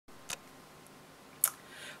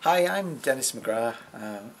Hi, I'm Denis McGrath.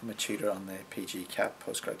 I'm a tutor on the PGCAP,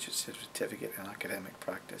 Postgraduate Certificate in Academic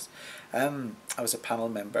Practice. I was a panel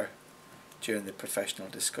member during the professional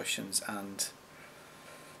discussions, and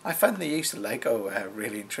I found the use of Lego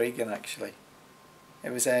really intriguing actually.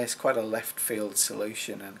 It's quite a left field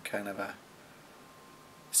solution and kind of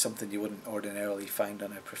something you wouldn't ordinarily find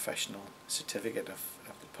on a professional certificate of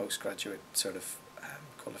the postgraduate sort of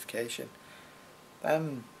qualification.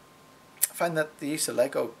 I find that the use of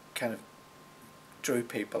Lego kind of drew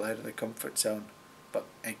people out of the comfort zone, but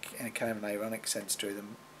in a kind of an ironic sense drew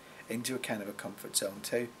them into a kind of a comfort zone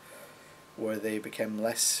too, where they became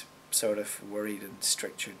less sort of worried and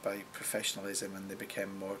structured by professionalism, and they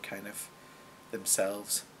became more kind of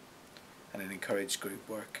themselves, and it encouraged group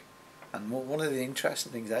work. And one of the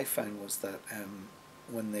interesting things I found was that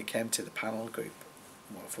when they came to the panel group,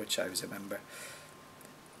 of which I was a member,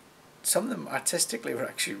 some of them artistically were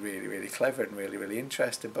actually really, really clever and really, really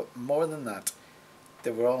interesting, but more than that, they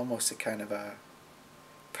were almost a kind of a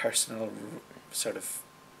personal sort of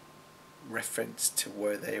reference to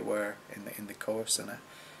where they were in the course, and a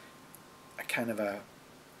kind of a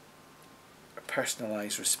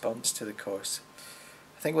personalised response to the course.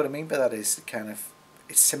 I think what I mean by that is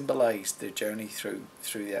it symbolised their journey through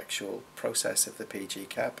the actual process of the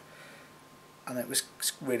PGCAP, and it was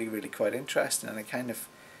really, really quite interesting, and it kind of,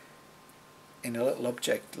 in a little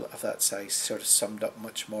object of that size, sort of summed up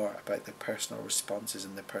much more about their personal responses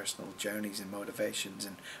and their personal journeys and motivations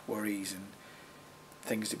and worries and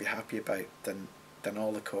things to be happy about than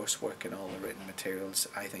all the coursework and all the written materials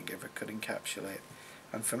I think ever could encapsulate.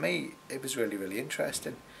 And for me, it was really, really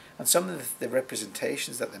interesting. And some of the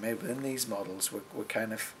representations that they made within these models were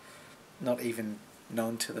kind of not even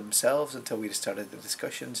known to themselves until we started the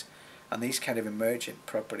discussions. And these kind of emergent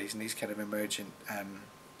properties and these kind of emergent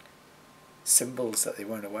symbols that they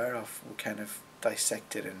weren't aware of were kind of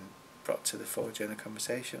dissected and brought to the fore during the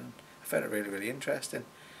conversation. I found it really, really interesting.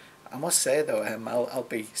 I must say though, I'll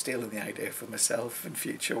be stealing the idea for myself in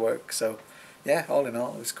future work. So yeah, all in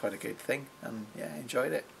all, it was quite a good thing, and yeah, I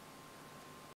enjoyed it.